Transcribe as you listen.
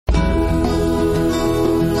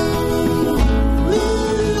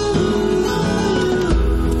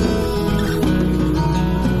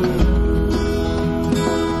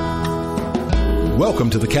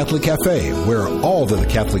Welcome to the Catholic Cafe, where all that the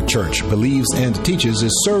Catholic Church believes and teaches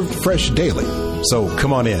is served fresh daily. So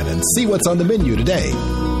come on in and see what's on the menu today.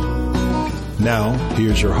 Now,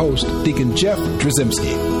 here's your host, Deacon Jeff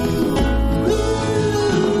Drzymski.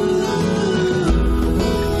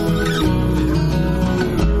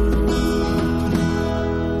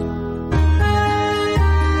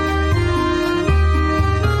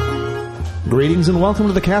 Greetings and welcome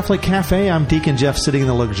to the Catholic Cafe. I'm Deacon Jeff, sitting in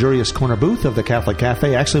the luxurious corner booth of the Catholic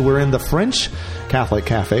Cafe. Actually, we're in the French Catholic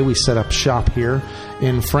Cafe. We set up shop here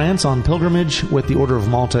in France on pilgrimage with the Order of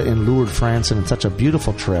Malta in Lourdes, France, and it's such a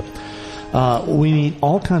beautiful trip. We meet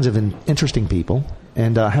all kinds of interesting people,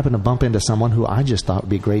 and happen to bump into someone who I just thought would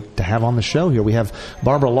be great to have on the show here. We have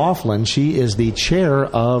Barbara Laughlin. She is the chair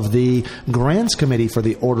of the Grants Committee for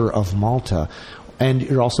the Order of Malta. And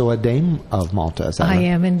you're also a Dame of Malta, is that right? I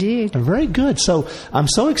am indeed. Very good. So I'm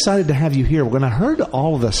so excited to have you here. When I heard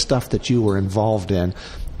all of the stuff that you were involved in,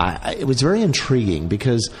 it was very intriguing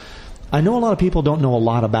because I know a lot of people don't know a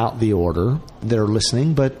lot about the order. They're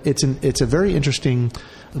listening, but it's a very interesting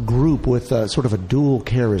group with sort of a dual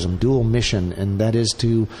charism, dual mission, and that is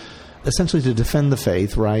to essentially to defend the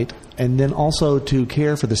faith, right? And then also to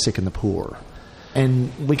care for the sick and the poor.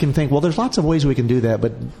 And we can think, well, there's lots of ways we can do that,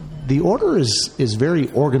 but the order is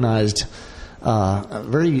very organized,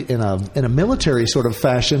 very in a military sort of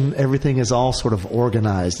fashion. Everything is all sort of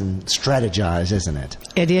organized and strategized, isn't it?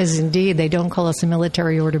 It is indeed. They don't call us a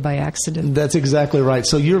military order by accident. That's exactly right.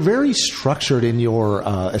 So you're very structured in your,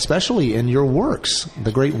 especially in your works,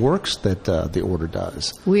 the great works that the order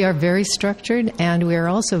does. We are very structured, and we are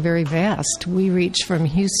also very vast. We reach from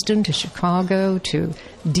Houston to Chicago to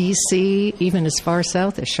D.C., even as far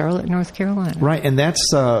south as Charlotte, North Carolina. Right, and that's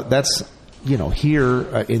here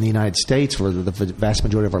in the United States where the vast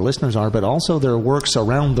majority of our listeners are, but also there are works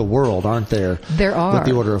around the world, aren't there? There are. With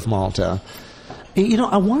the Order of Malta.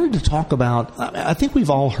 I wanted to talk about, I think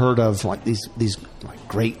we've all heard of like these like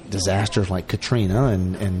great disasters like Katrina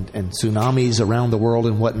and tsunamis around the world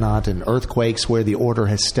and whatnot, and earthquakes where the order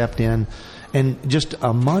has stepped in, and just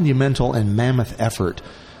a monumental and mammoth effort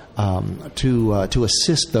to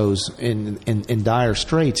assist those in dire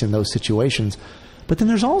straits in those situations. But then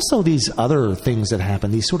there's also these other things that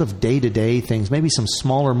happen, these sort of day-to-day things, maybe some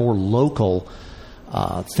smaller, more local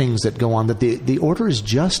things that go on, that the order is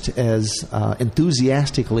just as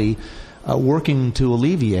enthusiastically working to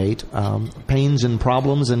alleviate pains and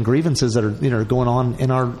problems and grievances that are going on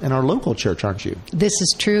in our local church, aren't you? This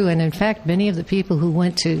is true, and in fact, many of the people who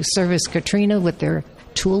went to service Katrina with their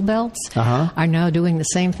tool belts are now doing the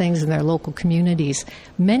same things in their local communities.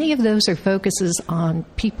 Many of those are focuses on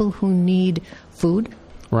people who need food.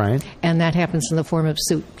 Right. And that happens in the form of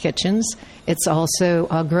soup kitchens. It's also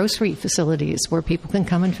grocery facilities where people can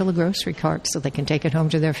come and fill a grocery cart so they can take it home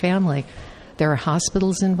to their family. There are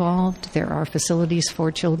hospitals involved. There are facilities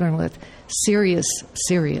for children with serious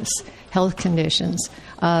health conditions.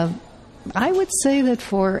 I would say that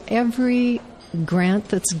for every grant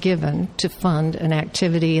that's given to fund an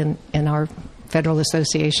activity in our federal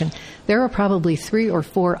association, there are probably 3 or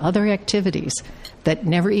 4 other activities that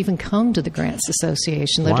never even come to the Grants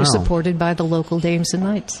Association that are supported by the local dames and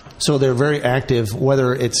knights. So they're very active,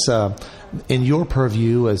 whether it's in your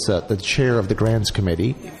purview as the chair of the Grants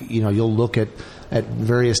Committee. You'll look at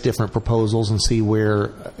various different proposals and see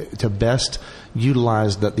where to best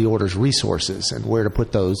utilize the order's resources and where to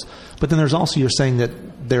put those. But then there's also, you're saying that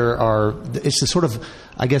it's a sort of,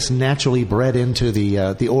 I guess, naturally bred into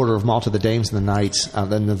the Order of Malta, the dames and the knights,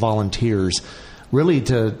 and the volunteers, really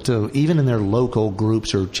to even in their local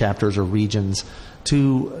groups or chapters or regions,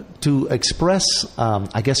 to express,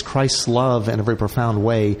 I guess, Christ's love in a very profound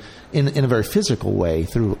way, in a very physical way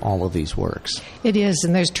through all of these works. It is,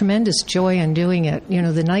 and there's tremendous joy in doing it.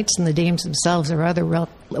 The knights and the dames themselves are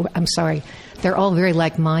they're all very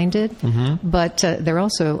like-minded, but they're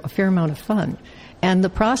also a fair amount of fun. And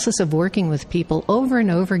the process of working with people over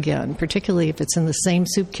and over again, particularly if it's in the same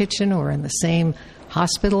soup kitchen or in the same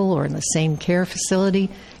hospital or in the same care facility,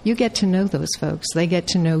 you get to know those folks. They get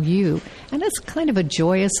to know you. And it's kind of a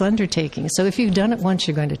joyous undertaking. So if you've done it once,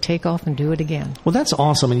 you're going to take off and do it again. Well, that's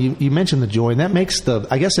awesome. And you mentioned the joy, and that makes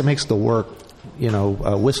it makes the work,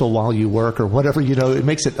 whistle while you work or whatever, it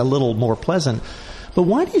makes it a little more pleasant. But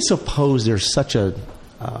why do you suppose there's such a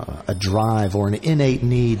drive or an innate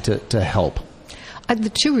need to help? The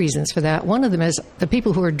 2 reasons for that. One of them is the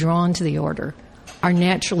people who are drawn to the order are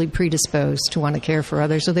naturally predisposed to want to care for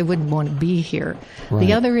others, so they wouldn't want to be here. Right.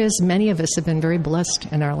 The other is many of us have been very blessed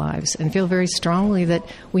in our lives and feel very strongly that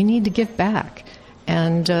we need to give back.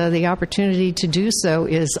 And the opportunity to do so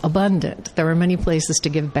is abundant. There are many places to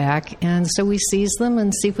give back, and so we seize them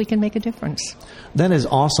and see if we can make a difference. That is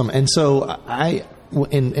awesome. And so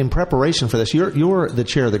in preparation for this, you're the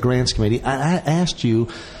chair of the grants committee. I asked you,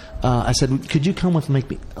 I said, could you come with and make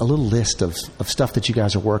me a little list of stuff that you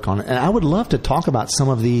guys are working on? And I would love to talk about some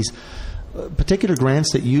of these particular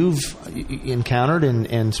grants that you've encountered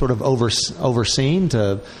and sort of overseen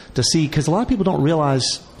to see, because a lot of people don't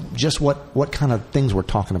realize just what kind of things we're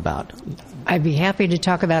talking about. I'd be happy to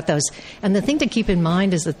talk about those. And the thing to keep in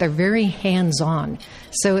mind is that they're very hands-on.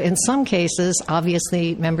 So in some cases,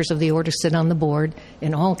 obviously, members of the order sit on the board.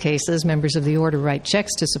 In all cases, members of the order write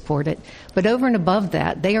checks to support it. But over and above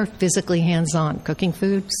that, they are physically hands-on, cooking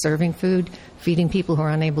food, serving food, feeding people who are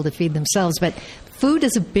unable to feed themselves. But food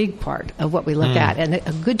is a big part of what we look at. And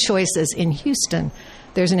a good choice is in Houston,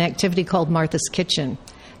 there's an activity called Martha's Kitchen.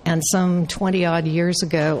 And some 20-odd years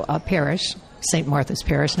ago, a parish, St. Martha's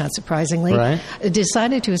Parish, not surprisingly,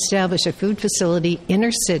 decided to establish a food facility,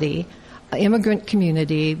 inner city, immigrant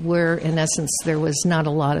community, where, in essence, there was not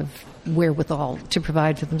a lot of wherewithal to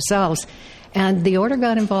provide for themselves. And the order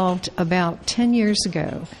got involved about 10 years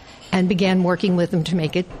ago and began working with them to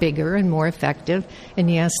make it bigger and more effective.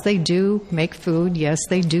 And yes, they do make food. Yes,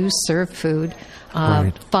 they do serve food.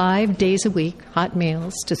 5 days a week, hot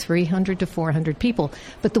meals to 300 to 400 people.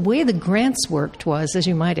 But the way the grants worked was, as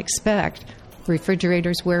you might expect,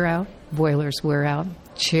 refrigerators wear out, boilers wear out,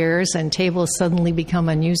 chairs and tables suddenly become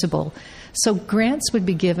unusable. So grants would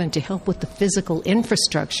be given to help with the physical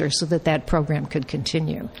infrastructure so that program could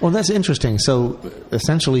continue. Well, that's interesting. So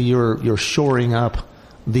essentially you're shoring up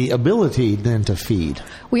the ability then to feed.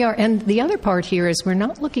 We are. And the other part here is we're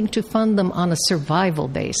not looking to fund them on a survival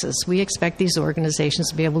basis. We expect these organizations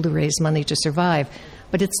to be able to raise money to survive.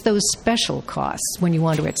 But it's those special costs when you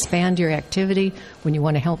want to expand your activity, when you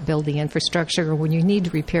want to help build the infrastructure, or when you need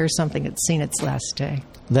to repair something that's seen its last day.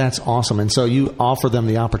 That's awesome. And so you offer them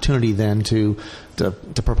the opportunity then to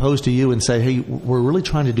propose to you and say, hey, we're really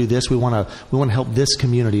trying to do this. We want to help this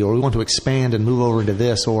community, or we want to expand and move over into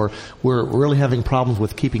this, or we're really having problems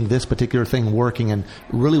with keeping this particular thing working, and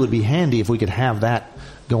really would be handy if we could have that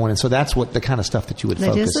going. And so that's what the kind of stuff that you would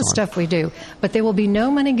focus on. That is the stuff we do. But there will be no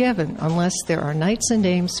money given unless there are knights and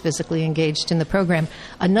dames physically engaged in the program.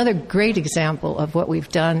 Another great example of what we've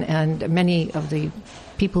done, and many of the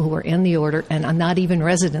people who are in the order and are not even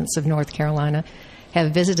residents of North Carolina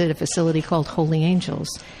have visited a facility called Holy Angels.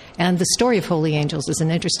 And the story of Holy Angels is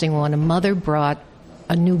an interesting one. A mother brought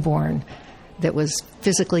a newborn that was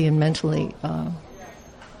physically and mentally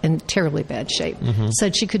in terribly bad shape,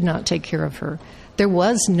 said she could not take care of her. There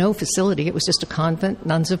was no facility. It was just a convent,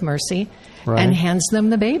 Nuns of Mercy, and hands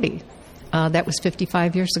them the baby. That was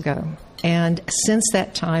 55 years ago. And since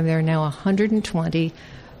that time, there are now 120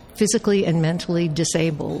 physically and mentally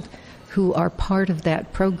disabled who are part of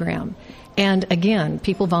that program. And again,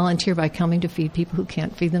 people volunteer by coming to feed people who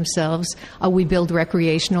can't feed themselves. We build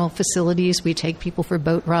recreational facilities. We take people for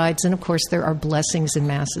boat rides. And of course, there are blessings and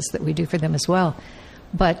masses that we do for them as well.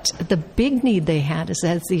 But the big need they had is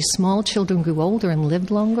as these small children grew older and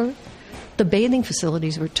lived longer, the bathing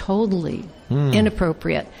facilities were totally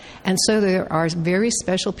inappropriate. And so there are very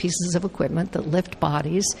special pieces of equipment that lift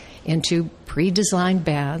bodies into pre-designed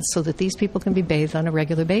baths so that these people can be bathed on a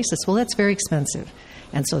regular basis. Well, that's very expensive.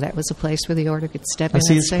 And so that was a place where the order could step in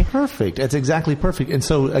and say... It's perfect. That's exactly perfect. And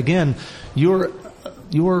so, again, you're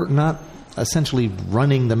not essentially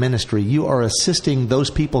running the ministry. You are assisting those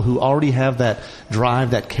people who already have that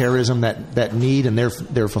drive, that charism, that need, and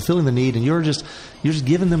they're fulfilling the need, and you're just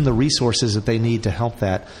giving them the resources that they need to help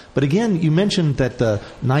that. But again, you mentioned that the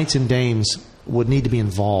knights and dames would need to be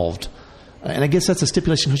involved. And I guess that's a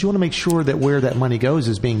stipulation because you want to make sure that where that money goes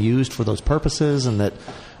is being used for those purposes, and that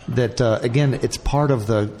again, it's part of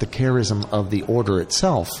the charism of the order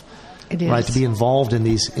itself. It is. Right, to be involved in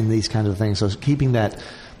these kinds of things. So keeping that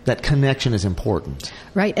connection is important.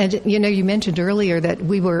 Right. And, you mentioned earlier that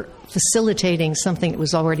we were facilitating something that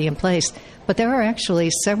was already in place. But there are actually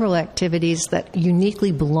several activities that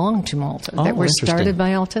uniquely belong to Malta that were started by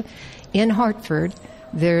Malta. In Hartford,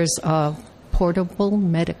 there's a portable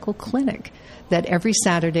medical clinic that every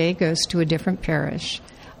Saturday goes to a different parish.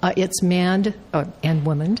 It's manned and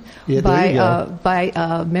womaned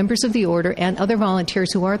by members of the order and other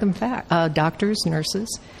volunteers who are, in fact, doctors,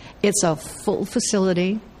 nurses. It's a full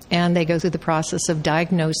facility, and they go through the process of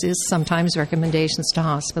diagnosis, sometimes recommendations to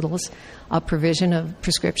hospitals, provision of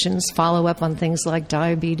prescriptions, follow-up on things like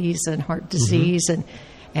diabetes and heart disease,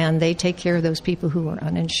 and they take care of those people who are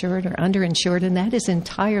uninsured or underinsured, and that is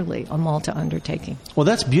entirely a Malta undertaking. Well,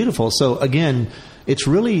 that's beautiful. So, again, it's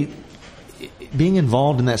really being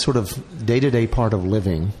involved in that sort of day-to-day part of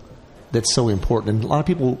living that's so important. And a lot of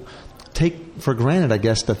people take for granted, I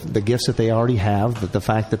guess, the gifts that they already have, the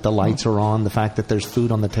fact that the lights are on, the fact that there's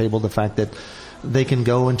food on the table, the fact that they can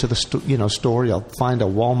go into the store, you'll find a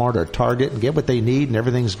Walmart or a Target and get what they need and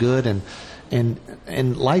everything's good.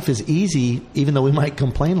 And life is easy, even though we might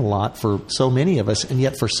complain a lot for so many of us, and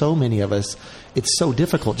yet for so many of us, it's so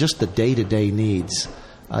difficult, just the day-to-day needs.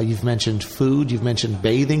 You've mentioned food, you've mentioned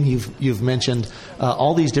bathing, you've mentioned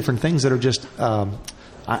all these different things that are just,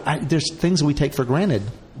 there's things we take for granted,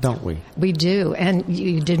 don't we? We do. And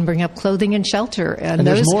you didn't bring up clothing and shelter. And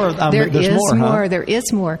there's more. There Huh?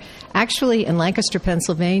 is more. Actually, in Lancaster,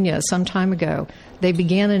 Pennsylvania, some time ago, they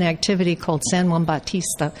began an activity called San Juan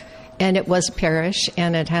Bautista. And it was a parish,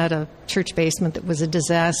 and it had a church basement that was a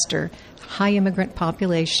disaster. High immigrant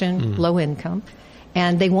population, low income.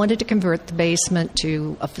 And they wanted to convert the basement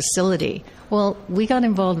to a facility. Well, we got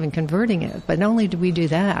involved in converting it, but not only did we do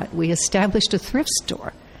that, we established a thrift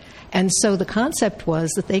store. And so the concept was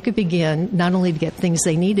that they could begin not only to get things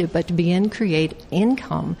they needed, but to begin create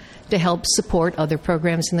income to help support other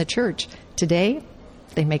programs in the church. Today,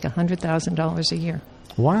 they make $100,000 a year.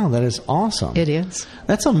 Wow, that is awesome. It is.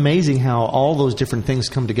 That's amazing how all those different things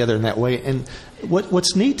come together in that way. And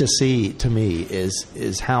what's neat to see to me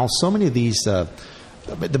is how so many of these, the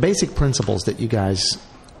basic principles that you guys,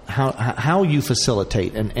 how you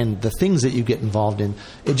facilitate and the things that you get involved in,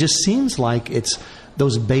 it just seems like it's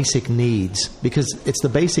those basic needs, because it's the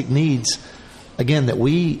basic needs, again, that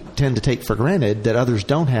we tend to take for granted that others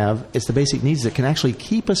don't have. It's the basic needs that can actually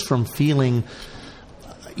keep us from feeling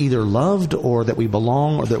either loved or that we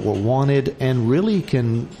belong or that we're wanted, and really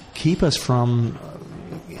can keep us from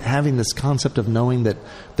having this concept of knowing that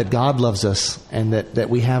God loves us and that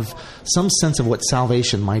we have some sense of what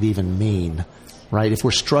salvation might even mean, right? If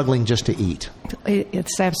we're struggling just to eat.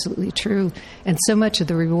 It's absolutely true. And so much of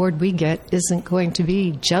the reward we get isn't going to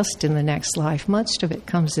be just in the next life. Much of it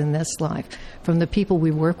comes in this life from the people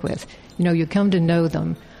we work with. You come to know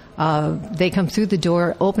them. They come through the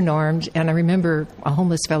door, open arms, and I remember a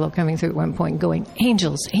homeless fellow coming through at one point going,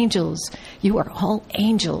 "Angels, angels, you are all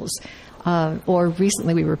angels." Or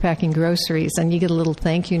recently we were packing groceries, and you get a little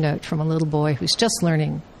thank you note from a little boy who's just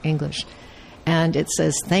learning English. And it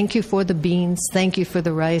says, "Thank you for the beans, thank you for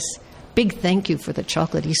the rice, big thank you for the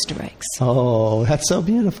chocolate Easter eggs." Oh, that's so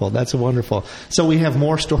beautiful. That's wonderful. So we have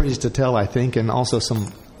more stories to tell, I think, and also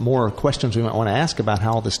some more questions we might want to ask about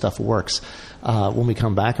how all this stuff works. When we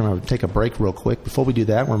come back, I'm going to take a break real quick. Before we do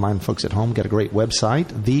that, we'll remind folks at home, we've got a great website,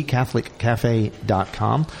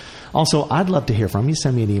 thecatholiccafe.com. Also, I'd love to hear from you.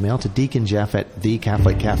 Send me an email to Deacon Jeff at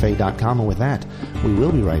thecatholiccafe.com. And with that, we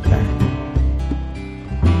will be right back.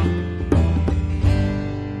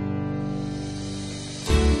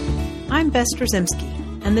 I'm Bess Drzymski,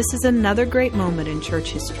 and this is another great moment in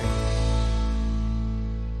church history.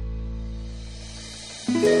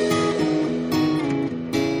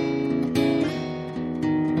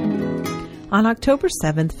 On October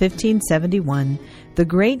 7, 1571, the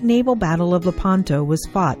great naval battle of Lepanto was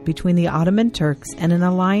fought between the Ottoman Turks and an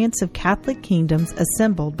alliance of Catholic kingdoms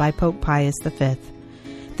assembled by Pope Pius V.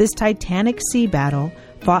 This titanic sea battle,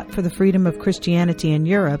 fought for the freedom of Christianity in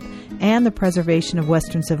Europe and the preservation of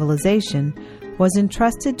Western civilization, was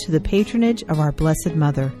entrusted to the patronage of our Blessed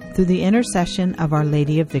Mother through the intercession of Our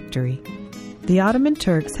Lady of Victory. The Ottoman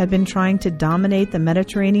Turks had been trying to dominate the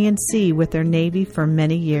Mediterranean Sea with their navy for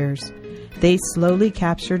many years. They slowly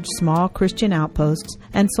captured small Christian outposts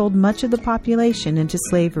and sold much of the population into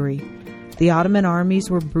slavery. The Ottoman armies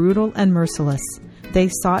were brutal and merciless. They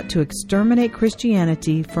sought to exterminate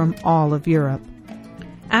Christianity from all of Europe.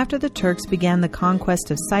 After the Turks began the conquest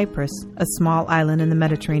of Cyprus, a small island in the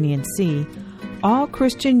Mediterranean Sea, all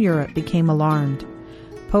Christian Europe became alarmed.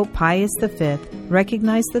 Pope Pius V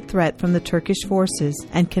recognized the threat from the Turkish forces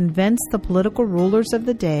and convinced the political rulers of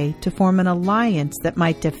the day to form an alliance that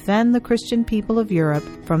might defend the Christian people of Europe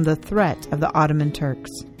from the threat of the Ottoman Turks.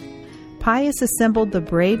 Pius assembled the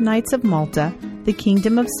brave Knights of Malta, the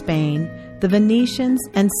Kingdom of Spain, the Venetians,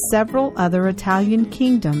 and several other Italian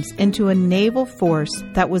kingdoms into a naval force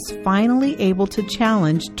that was finally able to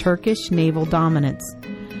challenge Turkish naval dominance.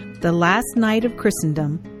 The last knight of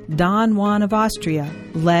Christendom, Don Juan of Austria,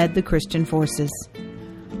 led the Christian forces.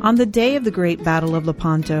 On the day of the great Battle of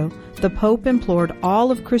Lepanto, the Pope implored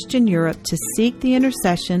all of Christian Europe to seek the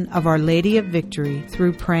intercession of Our Lady of Victory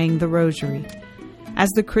through praying the Rosary. As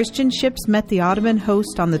the Christian ships met the Ottoman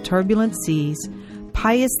host on the turbulent seas,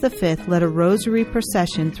 Pius V led a rosary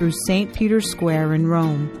procession through St. Peter's Square in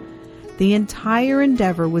Rome. The entire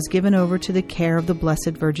endeavor was given over to the care of the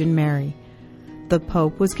Blessed Virgin Mary. the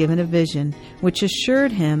Pope was given a vision which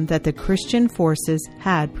assured him that the Christian forces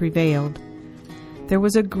had prevailed. There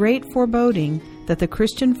was a great foreboding that the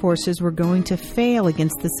Christian forces were going to fail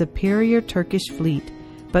against the superior Turkish fleet,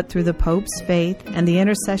 but through the Pope's faith and the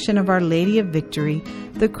intercession of Our Lady of Victory,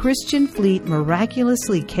 the Christian fleet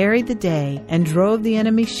miraculously carried the day and drove the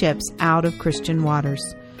enemy ships out of Christian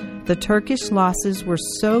waters. The Turkish losses were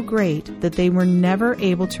so great that they were never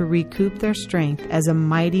able to recoup their strength as a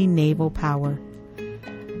mighty naval power.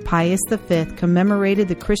 Pius V commemorated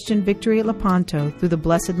the Christian victory at Lepanto through the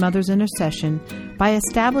Blessed Mother's intercession by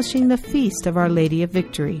establishing the Feast of Our Lady of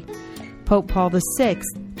Victory. Pope Paul VI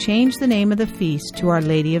changed the name of the feast to Our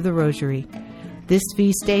Lady of the Rosary. This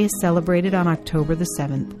feast day is celebrated on October the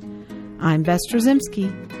 7th. I'm Bess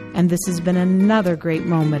Trzymski, and this has been another great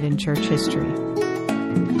moment in church history.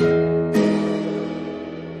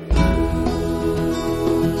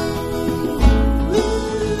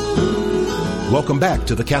 Welcome back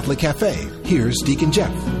to the Catholic Cafe. Here's Deacon Jeff.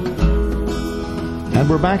 And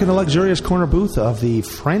we're back in the luxurious corner booth of the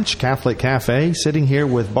French Catholic Cafe, sitting here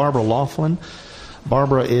with Barbara Laughlin.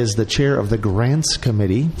 Barbara is the chair of the Grants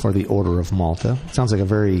Committee for the Order of Malta. Sounds like a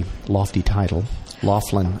very lofty title.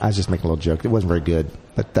 Laughlin. I was just making a little joke. It wasn't very good,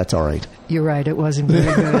 but that's all right. You're right. It wasn't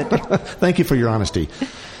very good. Thank you for your honesty.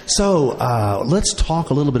 So let's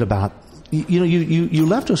talk a little bit about, you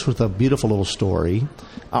left us with a beautiful little story.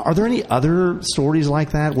 Are there any other stories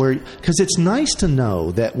like that where, because it's nice to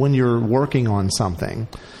know that when you're working on something,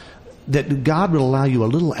 that God will allow you a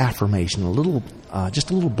little affirmation, just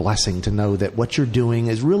a little blessing to know that what you're doing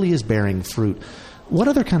really is bearing fruit. What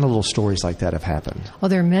other kind of little stories like that have happened? Well,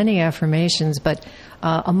 there are many affirmations, but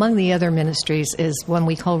among the other ministries is one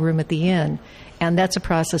we call Room at the Inn. And that's a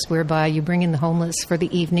process whereby you bring in the homeless for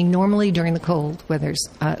the evening, normally during the cold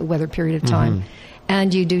weather period of time. Mm-hmm.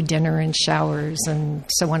 And you do dinner and showers and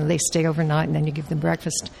so on. They stay overnight, and then you give them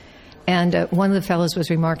breakfast. And one of the fellows was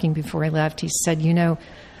remarking before he left, he said,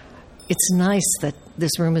 it's nice that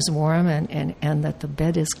this room is warm and that the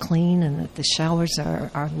bed is clean and that the showers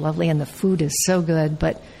are lovely and the food is so good.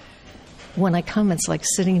 But when I come, it's like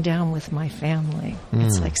sitting down with my family.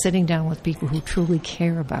 It's like sitting down with people who truly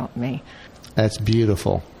care about me. That's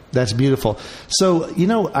beautiful. That's beautiful. So,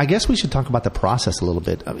 I guess we should talk about the process a little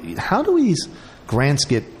bit. How do these grants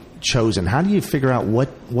get chosen? How do you figure out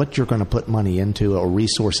what you're going to put money into, or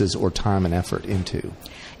resources or time and effort into?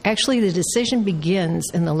 Actually, the decision begins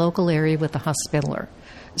in the local area with the hospitaller.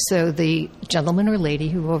 So the gentleman or lady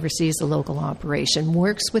who oversees the local operation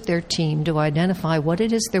works with their team to identify what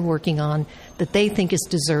it is they're working on that they think is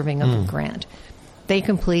deserving of a grant. They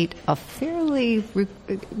complete a fairly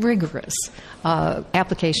rigorous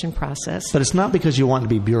application process. But it's not because you want to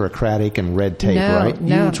be bureaucratic and red tape, right?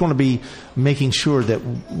 No. You just want to be making sure that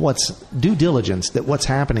due diligence, that what's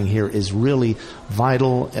happening here is really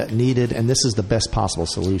vital, needed, and this is the best possible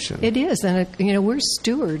solution. It is. And, we're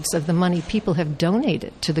stewards of the money people have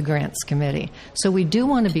donated to the Grants Committee. So we do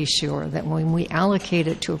want to be sure that when we allocate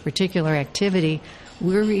it to a particular activity,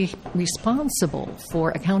 we're responsible for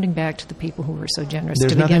accounting back to the people who were so generous to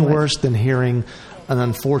begin with. There's nothing worse than hearing an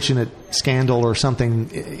unfortunate scandal or something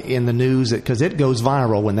in the news, because it goes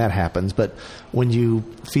viral when that happens. But when you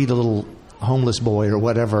feed a little homeless boy or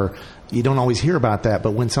whatever, you don't always hear about that.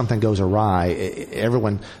 But when something goes awry,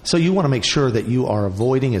 so you want to make sure that you are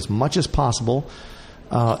avoiding as much as possible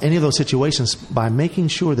any of those situations by making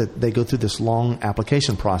sure that they go through this long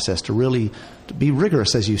application process to be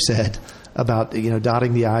rigorous, as you said, about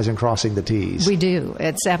dotting the I's and crossing the T's. We do.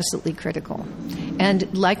 It's absolutely critical.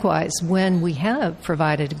 And likewise, when we have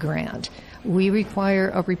provided a grant, we require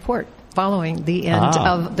a report following the end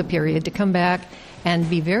of the period to come back and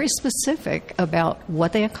be very specific about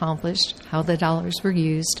what they accomplished, how the dollars were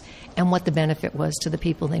used, and what the benefit was to the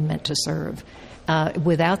people they meant to serve.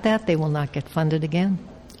 Without that, they will not get funded again.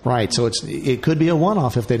 Right. So it could be a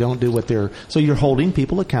one-off if they don't do what they're... So you're holding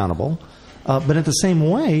people accountable, but in the same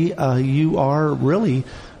way, you are really...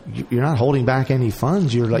 You're not holding back any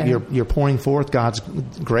funds. You're pouring forth God's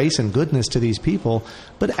grace and goodness to these people,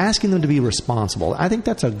 but asking them to be responsible. I think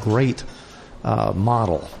that's a great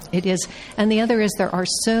model. It is. And the other is there are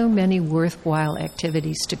so many worthwhile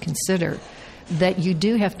activities to consider that you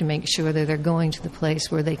do have to make sure that they're going to the place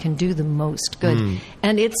where they can do the most good.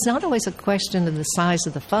 And it's not always a question of the size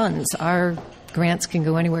of the funds. Our grants can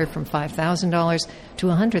go anywhere from $5,000 to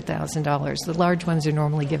 $100,000. The large ones are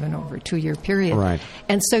normally given over a 2-year period. Right.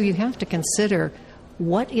 And so you have to consider,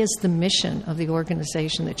 what is the mission of the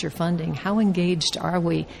organization that you're funding? How engaged are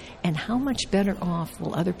we? And how much better off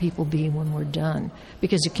will other people be when we're done?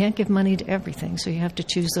 Because you can't give money to everything, so you have to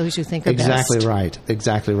choose those you think are best.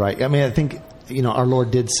 Exactly right. I mean, I think our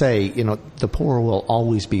Lord did say, the poor will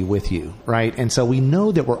always be with you, right? And so we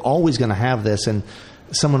know that we're always going to have this, and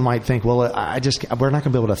someone might think, well, we're not going to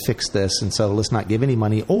be able to fix this, and so let's not give any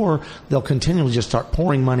money, or they'll continually just start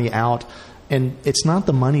pouring money out, and it's not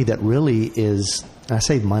the money that really is, and I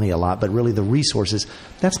say money a lot, but really the resources,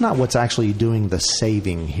 that's not what's actually doing the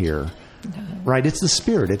saving here, right? It's the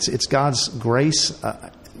Spirit. It's God's grace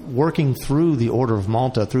working through the Order of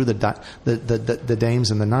Malta, through the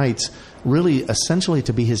dames and the knights, really essentially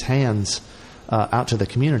to be his hands out to the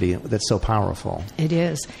community. That's so powerful. It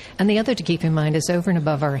is. And the other to keep in mind is over and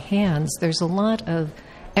above our hands, there's a lot of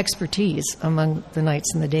expertise among the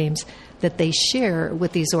knights and the dames that they share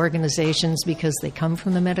with these organizations because they come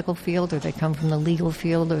from the medical field, or they come from the legal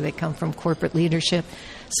field, or they come from corporate leadership.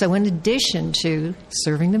 So in addition to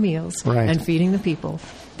serving the meals and feeding the people,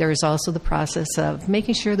 there is also the process of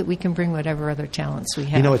making sure that we can bring whatever other talents we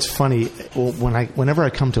have. It's funny. Whenever I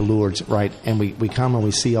come to Lourdes, right, and we come and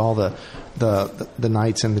we see all the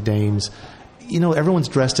knights and the dames, everyone's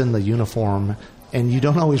dressed in the uniform, and you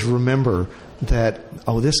don't always remember that,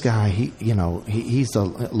 this guy, he's the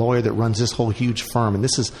lawyer that runs this whole huge firm, and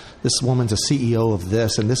this woman's a CEO of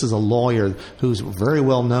this, and this is a lawyer who's very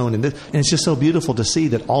well known, and it's just so beautiful to see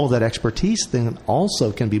that all of that expertise then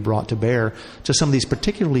also can be brought to bear to some of these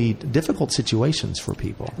particularly difficult situations for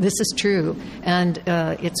people. This is true, and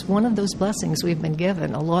it's one of those blessings we've been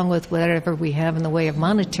given, along with whatever we have in the way of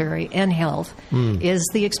monetary and health, is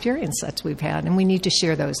the experience that we've had, and we need to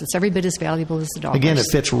share those. It's every bit as valuable as the dollars. Again, it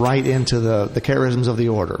fits right into the charisms of the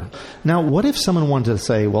order. Now, what if someone wanted to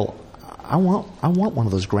say, well, I want one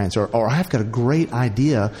of those grants, or I've got a great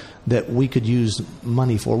idea that we could use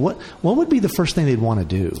money for. What would be the first thing they'd want to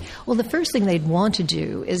do? Well, the first thing they'd want to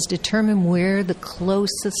do is determine where the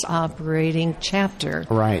closest operating chapter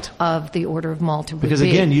of the Order of Malta would be. Because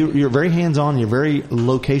again, you're very hands-on, you're very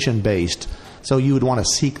location-based, so you would want to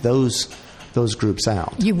seek those groups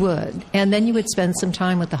out. You would. And then you would spend some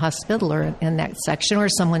time with the hospitaller in that section, or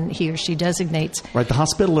someone he or she designates. Right. The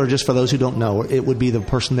hospitaller, just for those who don't know, it would be the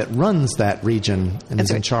person that runs that region and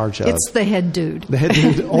is in charge of. It's the head dude. The head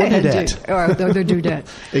dude or dudette. Or the dudette.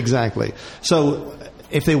 Exactly. So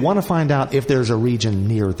if they want to find out if there's a region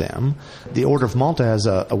near them, the Order of Malta has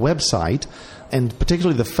a website, and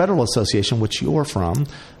particularly the Federal Association, which you're from,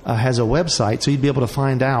 has a website, so you'd be able to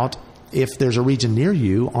find out if there's a region near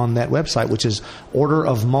you on that website, which is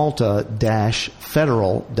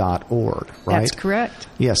orderofmalta-federal.org, right? That's correct.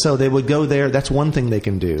 Yeah, so they would go there. That's one thing they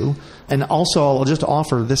can do. And also, I'll just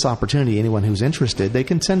offer this opportunity, anyone who's interested, they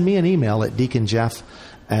can send me an email at Deacon Jeff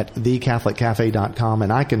at thecatholiccafe.com,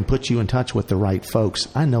 and I can put you in touch with the right folks.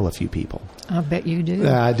 I know a few people. I bet you do.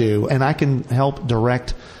 I do. And I can help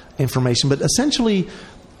direct information. But essentially,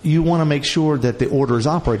 you want to make sure that the order is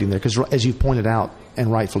operating there, because as you pointed out, and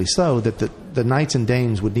rightfully so, that the knights and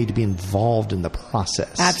dames would need to be involved in the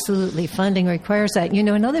process. Absolutely. Funding requires that.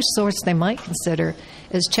 Another source they might consider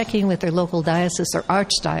is checking with their local diocese or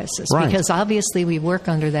archdiocese, because obviously we work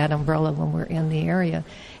under that umbrella when we're in the area,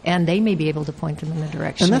 and they may be able to point them in the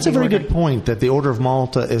direction. And that's a very good point, that the Order of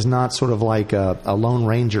Malta is not sort of like a Lone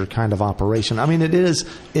Ranger kind of operation. I mean, it is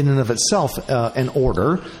in and of itself an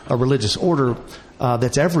order, a religious order,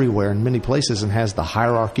 that's everywhere in many places and has the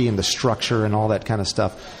hierarchy and the structure and all that kind of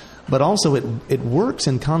stuff. But also it works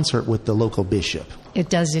in concert with the local bishop. It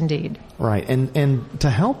does indeed. Right. And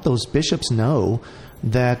to help those bishops know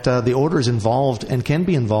that the order is involved and can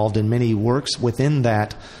be involved in many works within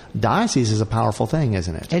that diocese is a powerful thing,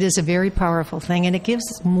 isn't it? It is a very powerful thing, and it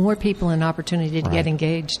gives more people an opportunity to get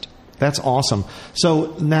engaged. That's awesome.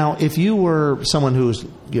 So now, if you were someone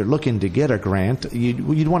you're looking to get a grant,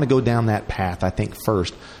 you'd want to go down that path, I think,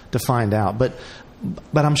 first to find out. But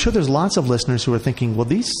I'm sure there's lots of listeners who are thinking, well,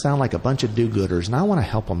 these sound like a bunch of do-gooders, and I want to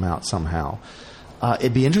help them out somehow.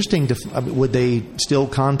 It'd be interesting would they still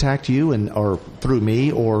contact you or through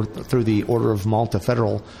me or through the Order of Malta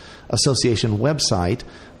Federal Association website?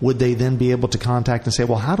 Would they then be able to contact and say,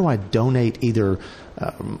 well, how do I donate either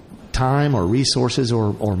time or resources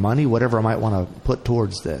or money, whatever I might want to put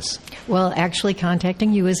towards this? Well, actually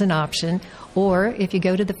contacting you is an option. Or if you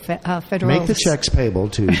go to the federal... Make the checks payable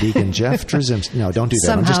to Deacon Jeff Trzymski. No, don't do that.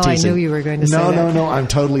 Somehow I'm just teasing. I knew you were going to say that. No, I'm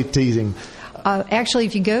totally teasing. Actually,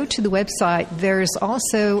 if you go to the website, there's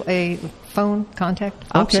also a phone contact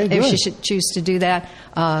option. Okay, if you should choose to do that.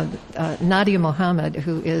 Nadia Mohammed,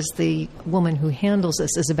 who is the woman who handles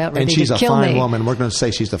this, is about ready to kill me. And she's a fine woman. We're going to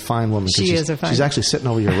say she's a fine woman. She is a fine woman. She's actually sitting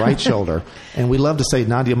over your right shoulder. And we love to say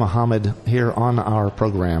Nadia Mohammed here on our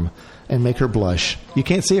program. and make her blush. You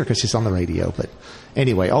can't see her because she's on the radio, but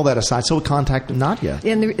anyway, all that aside, so we contact Nadia.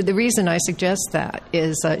 And the reason I suggest that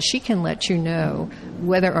is she can let you know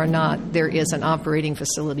whether or not there is an operating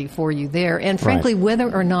facility for you there, and frankly,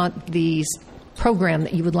 whether or not the program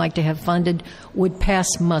that you would like to have funded would pass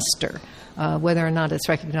muster, whether or not it's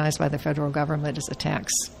recognized by the federal government as a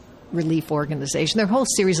tax relief organization. There are a whole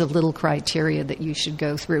series of little criteria that you should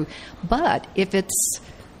go through. But if it's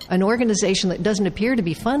an organization that doesn't appear to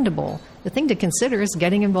be fundable, the thing to consider is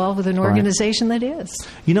getting involved with an organization that is.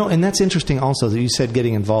 You know, and that's interesting also that you said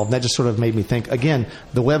getting involved. That just sort of made me think. Again,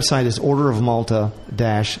 the website is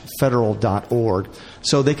orderofmalta-federal.org.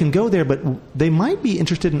 So they can go there, but they might be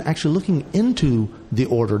interested in actually looking into the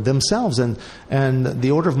order themselves. And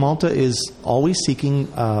the Order of Malta is always seeking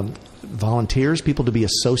volunteers, people to be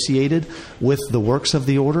associated with the works of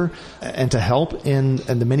the order and to help in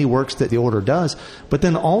the many works that the order does. But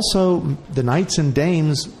then also the knights and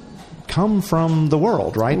dames come from the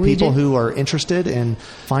world, right? People who are interested in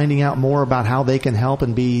finding out more about how they can help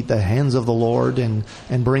and be the hands of the Lord and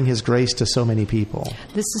bring His grace to so many people.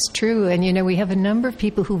 This is true. And, you know, we have a number of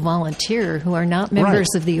people who volunteer who are not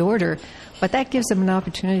members of the order, but that gives them an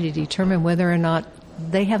opportunity to determine whether or not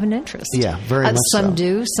they have an interest. Yeah, very much so. Some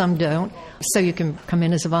do, some don't. So you can come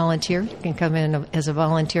in as a volunteer. You can come in as a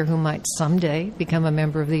volunteer who might someday become a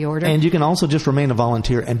member of the order. And you can also just remain a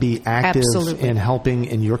volunteer and be active Absolutely. in helping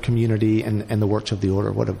in your community and the works of the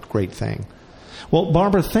order. What a great thing. Well,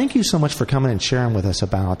 Barbara, thank you so much for coming and sharing with us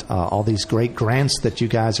about all these great grants that you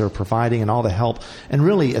guys are providing and all the help and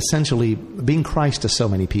really essentially being Christ to so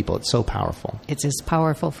many people. It's so powerful. It's as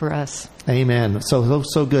powerful for us. Amen.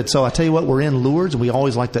 So good. So I tell you what, we're in Lourdes, and we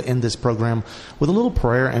always like to end this program with a little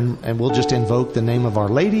prayer, and we'll just invoke the name of Our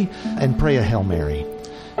Lady and pray a Hail Mary.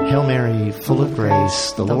 Hail Mary, full of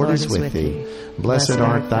grace, the Lord is with thee. Blessed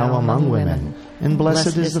art thou among women, and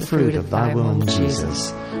blessed is the fruit of thy womb,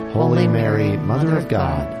 Jesus. Holy Mary, Mother of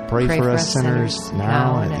God, pray for us sinners,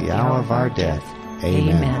 now and at the hour of our death.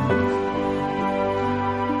 Amen.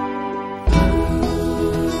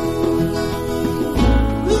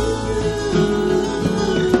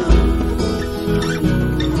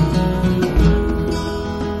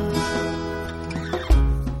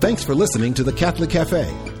 Thanks for listening to The Catholic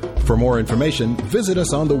Cafe. For more information, visit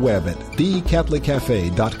us on the web at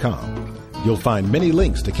thecatholiccafe.com. You'll find many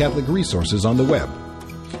links to Catholic resources on the web.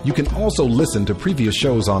 You can also listen to previous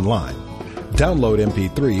shows online, download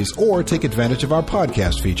MP3s, or take advantage of our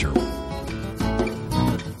podcast feature.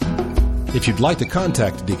 If you'd like to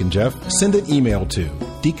contact Deacon Jeff, send an email to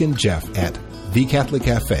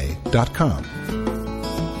deaconjeff@thecatholiccafe.com.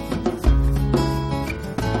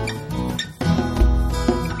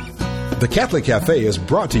 The Catholic Cafe is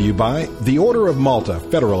brought to you by the Order of Malta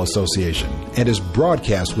Federal Association and is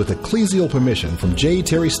broadcast with ecclesial permission from J.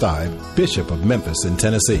 Terry Stive, Bishop of Memphis in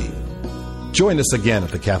Tennessee. Join us again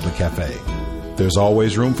at the Catholic Cafe. There's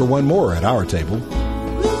always room for one more at our table.